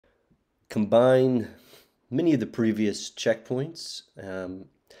combine many of the previous checkpoints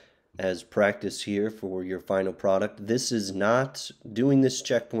as practice here for your final product. This is not, doing this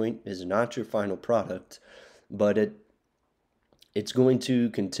checkpoint is not your final product, but it's going to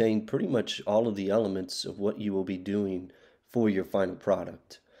contain pretty much all of the elements of what you will be doing for your final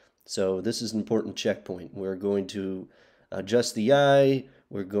product. So this is an important checkpoint. We're going to adjust the eye,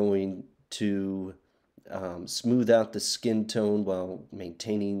 we're going to smooth out the skin tone while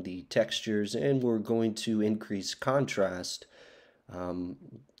maintaining the textures, and we're going to increase contrast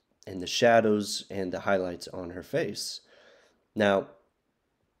in the shadows and the highlights on her face. Now,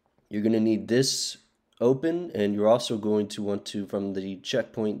 you're going to need this open, and you're also going to want to, from the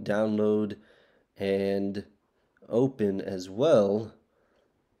checkpoint, download and open as well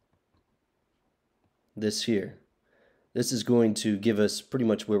this here. This is going to give us pretty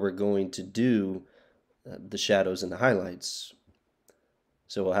much where we're going to do the shadows and the highlights.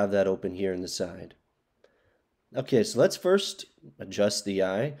 So we'll have that open here in the side. Okay, so let's first adjust the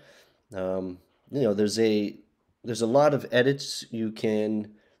eye. There's a lot of edits you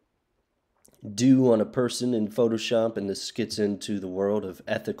can do on a person in Photoshop, and this gets into the world of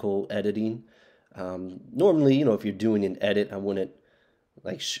ethical editing. Normally, if you're doing an edit, I wouldn't,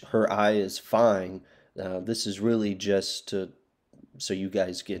 like, her eye is fine. This is really just so you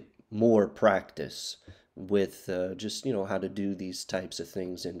guys get more practice with just how to do these types of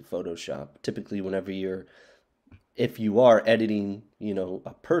things in Photoshop. Typically, if you are editing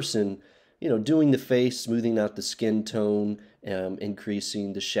a person, doing the face, smoothing out the skin tone,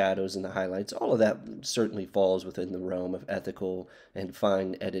 increasing the shadows and the highlights, all of that certainly falls within the realm of ethical and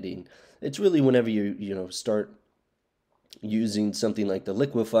fine editing. It's really whenever you start using something like the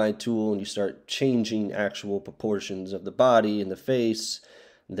liquify tool and you start changing actual proportions of the body and the face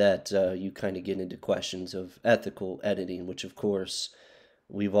that you kind of get into questions of ethical editing, which of course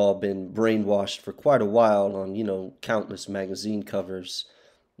we've all been brainwashed for quite a while on countless magazine covers,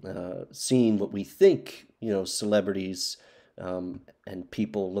 seeing what we think celebrities and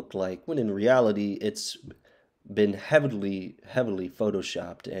people look like, when in reality it's been heavily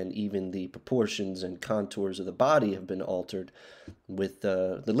photoshopped, and even the proportions and contours of the body have been altered with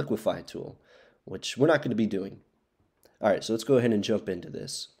the liquify tool, which we're not going to be doing. All right, so let's go ahead and jump into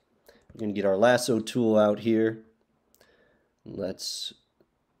this. We're going to get our lasso tool out here. Let's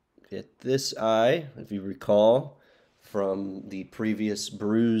get this eye, if you recall from the previous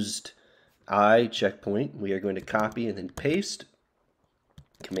bruised eye checkpoint. We are going to copy and then paste,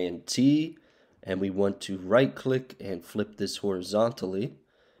 Command T, and we want to right click and flip this horizontally,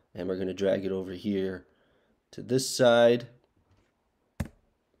 and we're going to drag it over here to this side,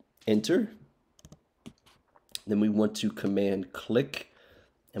 enter. Then we want to Command click,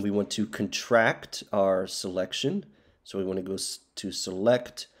 and we want to contract our selection. So we want to go to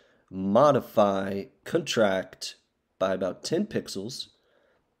select, modify, contract by about 10 pixels.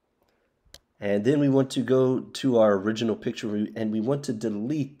 And then we want to go to our original picture, and we want to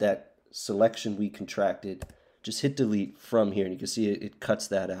delete that selection we contracted. Just hit delete from here, and you can see it cuts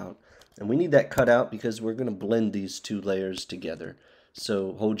that out. And we need that cut out because we're going to blend these two layers together.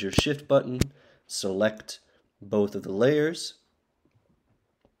 So hold your shift button, select both of the layers.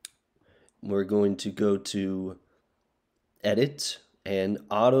 We're going to go to edit and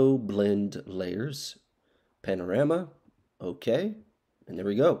auto blend layers, panorama, okay, and there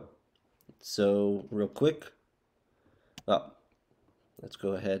we go. So real quick, let's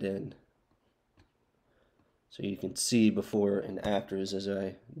go ahead and so you can see before and afters as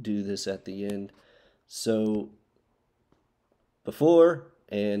I do this at the end. So before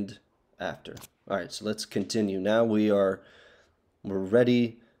and after. All right, so let's continue. Now we're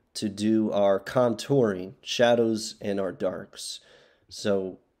ready to do our contouring, shadows and our darks.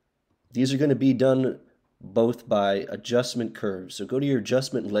 So these are going to be done both by adjustment curves. So go to your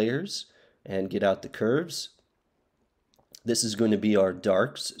adjustment layers and get out the curves. This is going to be our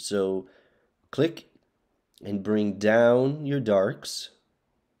darks. So click and bring down your darks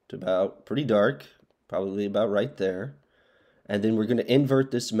to about pretty dark, probably about right there. And then we're going to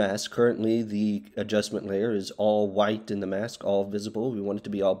invert this mask. Currently the adjustment layer is all white in the mask, all visible. We want it to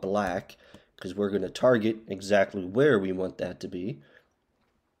be all black because we're going to target exactly where we want that to be.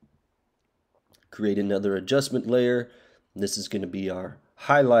 Create another adjustment layer. This is going to be our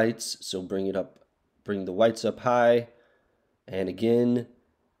highlights. So bring the whites up high. And again,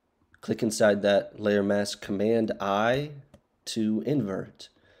 click inside that layer mask, Command I to invert.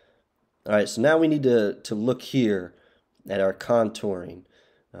 All right, so now we need to look here at our contouring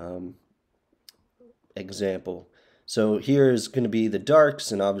example. So here is going to be the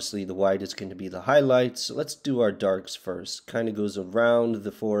darks, and obviously the white is going to be the highlights. So let's do our darks first. Kind of goes around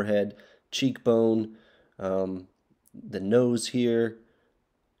the forehead, cheekbone, the nose here,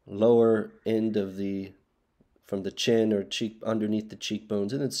 lower end of from the chin or cheek underneath the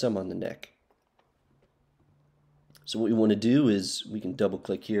cheekbones, and then some on the neck. So what we want to do is we can double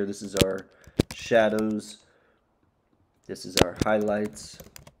click here. This is our shadows. This is our highlights.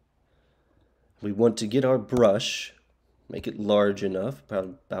 We want to get our brush, make it large enough,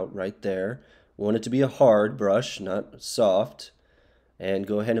 about right there. We want it to be a hard brush, not soft. And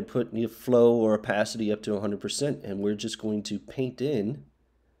go ahead and put the flow or opacity up to 100%, and we're just going to paint in.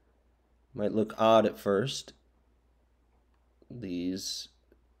 Might look odd at first, these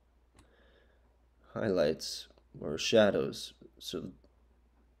highlights or shadows. So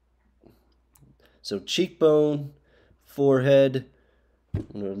cheekbone, forehead,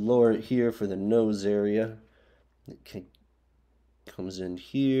 I'm going to lower it here for the nose area. It comes in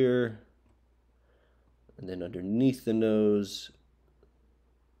here, and then underneath the nose,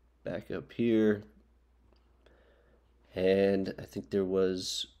 back up here, and I think there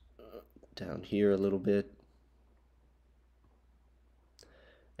was down here a little bit,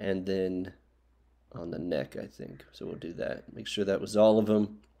 and then on the neck, I think. So we'll do that. Make sure that was all of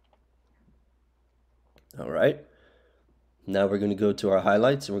them. All right. Now we're going to go to our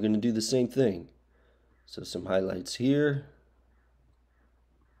highlights, and we're going to do the same thing. So some highlights here,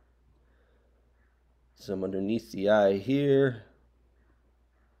 some underneath the eye here.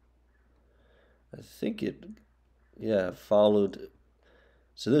 I think it, yeah, followed.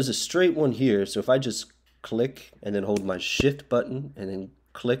 So there's a straight one here. So if I just click and then hold my shift button and then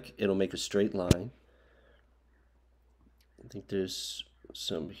click, it'll make a straight line. I think there's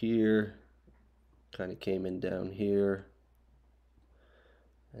some here, kind of came in down here.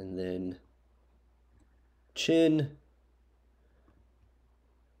 And then chin,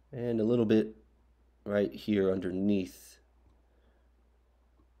 and a little bit right here underneath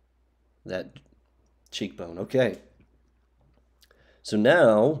that cheekbone. Okay. So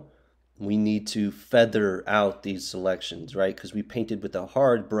now we need to feather out these selections, right? Because we painted with a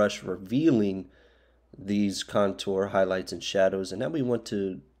hard brush revealing these contour highlights and shadows, and now we want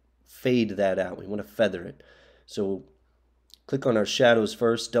to fade that out. We want to feather it. So click on our shadows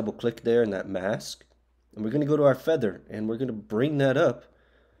first, double click there in that mask, and we're going to go to our feather, and we're going to bring that up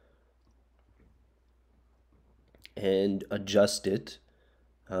and adjust it.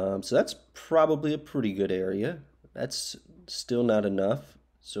 So that's probably a pretty good area. That's still not enough.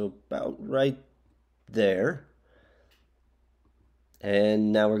 So about right there.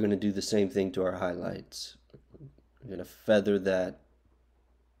 And now we're going to do the same thing to our highlights. We're going to feather that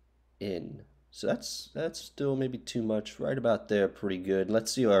in. So that's still maybe too much. Right about there, pretty good.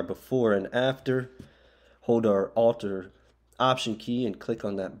 Let's see our before and after. Hold our Option key and click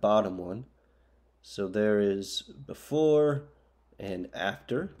on that bottom one. So there is before and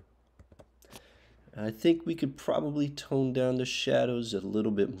after. I think we could probably tone down the shadows a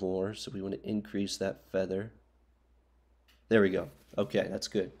little bit more. So we want to increase that feather. There we go. Okay, that's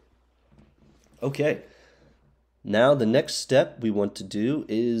good. Okay, now the next step we want to do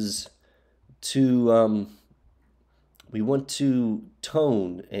is to we want to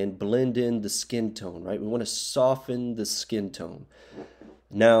tone and blend in the skin tone, right? We want to soften the skin tone.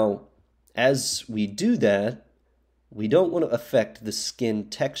 Now, as we do that, we don't want to affect the skin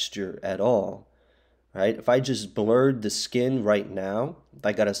texture at all, right? If I just blurred the skin right now, if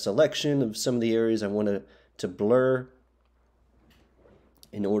I got a selection of some of the areas I want to blur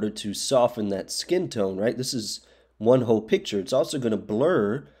in order to soften that skin tone, right? This is one whole picture. It's also going to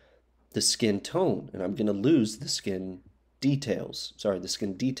blur the skin tone, and I'm going to lose the skin details. The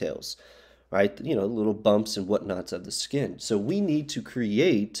skin details, right? You know, little bumps and whatnots of the skin. So we need to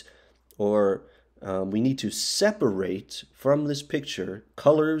create, or we need to separate from this picture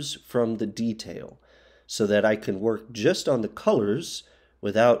colors from the detail, so that I can work just on the colors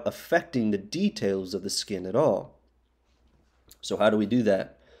without affecting the details of the skin at all. So how do we do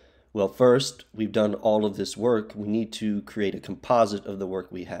that? Well, first, we've done all of this work. We need to create a composite of the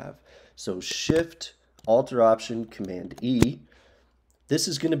work we have. So Shift, Alt Option, Command E. This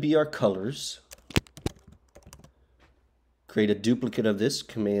is going to be our colors. Create a duplicate of this,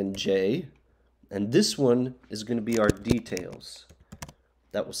 Command J. And this one is going to be our details.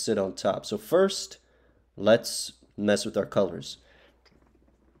 That will sit on top. So first, let's mess with our colors.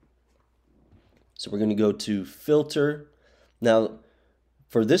 So we're going to go to Filter. Now,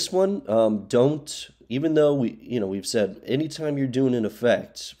 for this one, even though we've said anytime you're doing an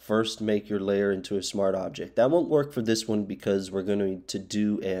effect, first make your layer into a smart object. That won't work for this one because we're going to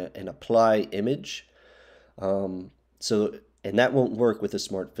do an apply image. And that won't work with a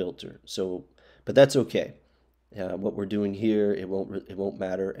smart filter. But that's okay. what we're doing here, it won't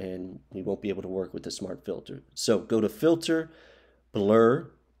matter, and we won't be able to work with the smart filter. So go to Filter,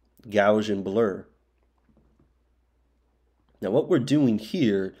 Blur, Gaussian Blur. Now what we're doing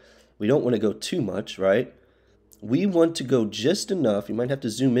here, we don't want to go too much, right? We want to go just enough, you might have to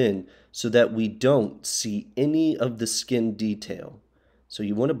zoom in, so that we don't see any of the skin detail. So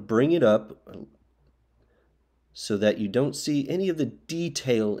you want to bring it up so that you don't see any of the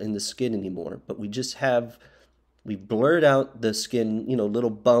detail in the skin anymore, but we blurred out the skin, little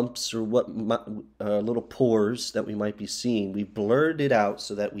bumps or little pores that we might be seeing. We blurred it out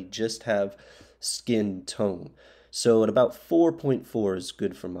so that we just have skin tone. So at about 4.4 is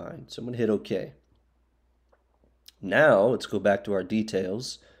good for mine. So I'm going to hit OK. Now let's go back to our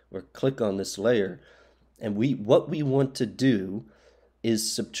details or click on this layer. And what we want to do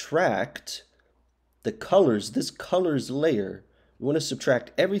is subtract the colors, this colors layer. We want to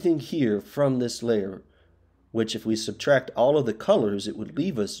subtract everything here from this layer, which if we subtract all of the colors, it would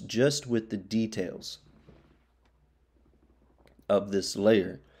leave us just with the details of this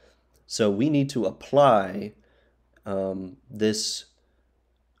layer. So we need to apply this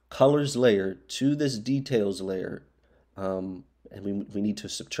colors layer to this details layer, and we need to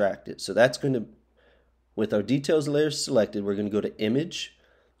subtract it. So that's going to, with our details layer selected, we're going to go to Image.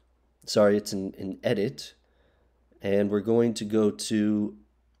 Sorry, it's in Edit, and we're going to go to,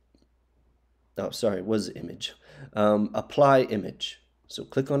 oh, sorry, it was Image. Apply Image. So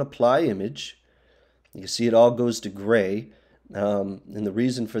click on Apply Image. You see it all goes to gray, and the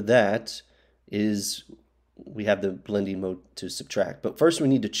reason for that is we have the blending mode to subtract. But first we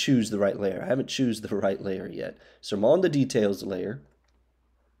need to choose the right layer. I haven't chosen the right layer yet. So I'm on the details layer,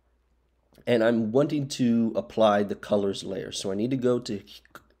 and I'm wanting to apply the colors layer. So I need to go to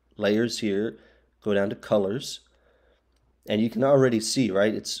layers here, go down to colors, and you can already see,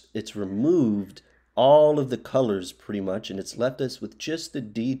 right, it's removed all of the colors pretty much, and it's left us with just the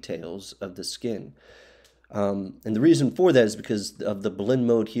details of the skin. And the reason for that is because of the blend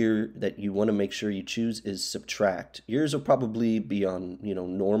mode here that you want to make sure you choose is subtract. Yours will probably be on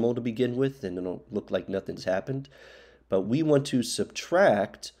normal to begin with, and it'll look like nothing's happened. But we want to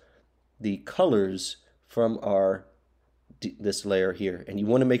subtract the colors from this layer here, and you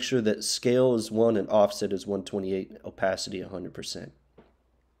want to make sure that scale is 1 and offset is 128, opacity 100%.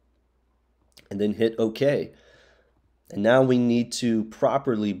 And then hit OK. And now we need to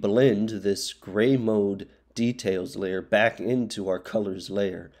properly blend this gray mode details layer back into our colors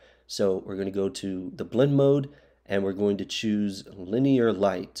layer. So we're going to go to the blend mode, and we're going to choose linear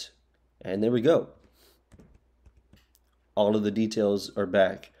light. And there we go. All of the details are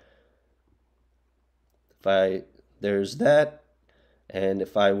back. There's that, and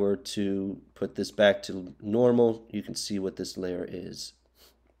if I were to put this back to normal, you can see what this layer is.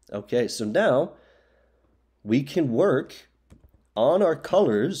 Okay, so now we can work on our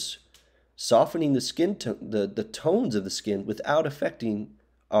colors, softening the skin the tones of the skin without affecting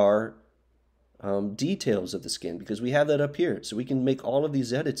our details of the skin, because we have that up here. So we can make all of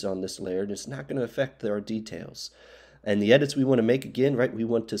these edits on this layer, and it's not going to affect our details. And the edits we want to make, again, right, we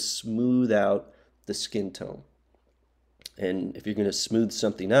want to smooth out the skin tone. And if you're going to smooth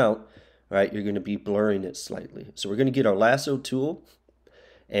something out, right, you're going to be blurring it slightly. So we're going to get our lasso tool,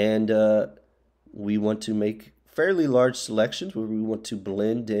 and we want to make fairly large selections where we want to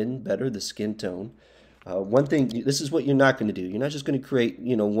blend in better the skin tone. One thing, this is what you're not going to do. You're not just going to create,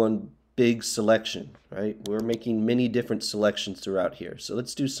 one big selection, right? We're making many different selections throughout here. So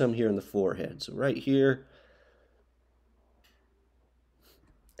let's do some here in the forehead. So right here,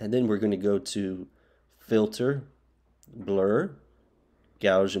 and then we're going to go to Filter, Blur,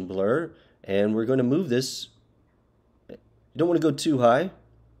 Gaussian Blur, and we're going to move this. You don't want to go too high.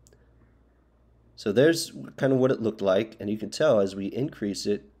 So there's kind of what it looked like, and you can tell as we increase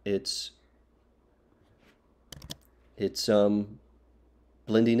it, it's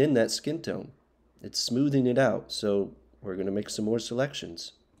blending in that skin tone. It's smoothing it out. So we're going to make some more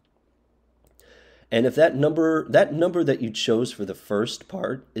selections. And if that number that you chose for the first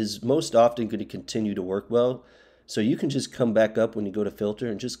part is most often going to continue to work well, so you can just come back up when you go to Filter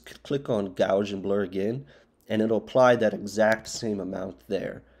and just click on Gaussian Blur again, and it'll apply that exact same amount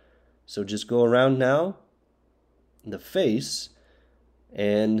there. So just go around now in the face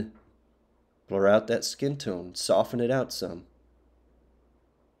and blur out that skin tone, soften it out some.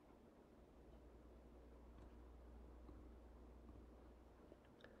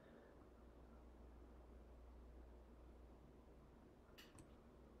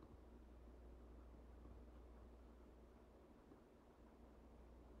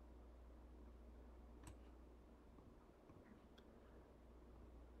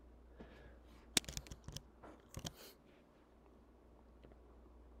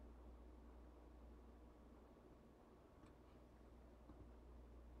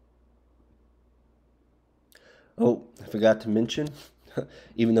 Oh, I forgot to mention,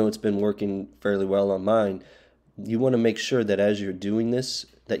 even though it's been working fairly well on mine, you want to make sure that as you're doing this,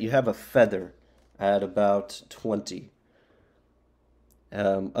 that you have a feather at about 20.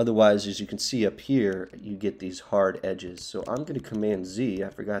 Otherwise, as you can see up here, you get these hard edges. So I'm going to Command Z, I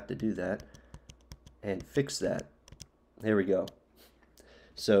forgot to do that, and fix that. There we go.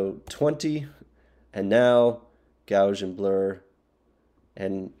 So 20, and now Gaussian blur,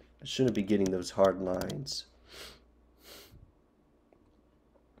 and I shouldn't be getting those hard lines.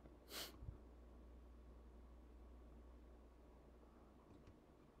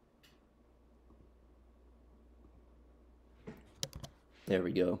 There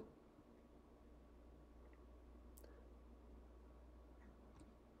we go.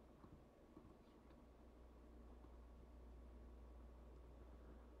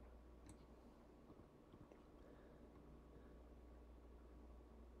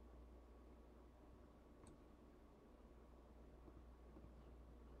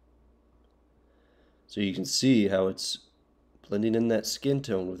 So you can see how it's blending in that skin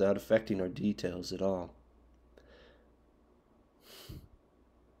tone without affecting our details at all.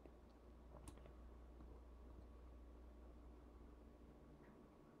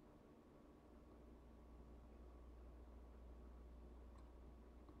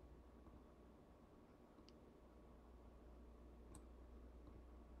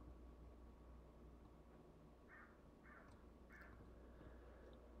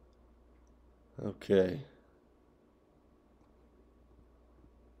 Okay.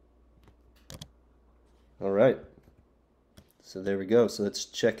 All right. So there we go. So let's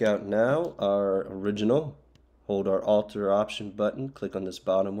check out now our original. Hold our Alter Option button, click on this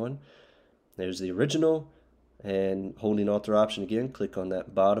bottom one. There's the original, and holding Alter Option again, click on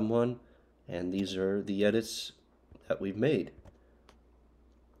that bottom one, and these are the edits that we've made.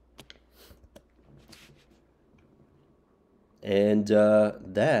 And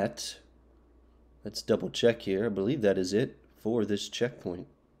let's double check here. I believe that is it for this checkpoint.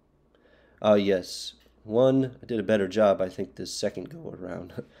 Yes, I did a better job, I think, this second go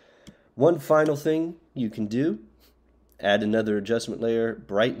around. One final thing you can do, add another adjustment layer,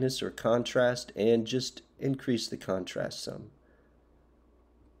 brightness or contrast, and just increase the contrast some.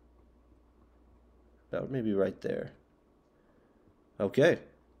 About maybe right there. Okay.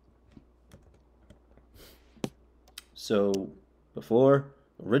 So before,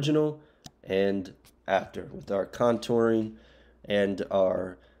 original, and after with our contouring and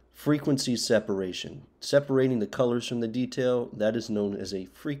our frequency separation. Separating the colors from the detail, that is known as a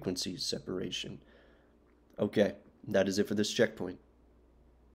frequency separation. Okay, that is it for this checkpoint.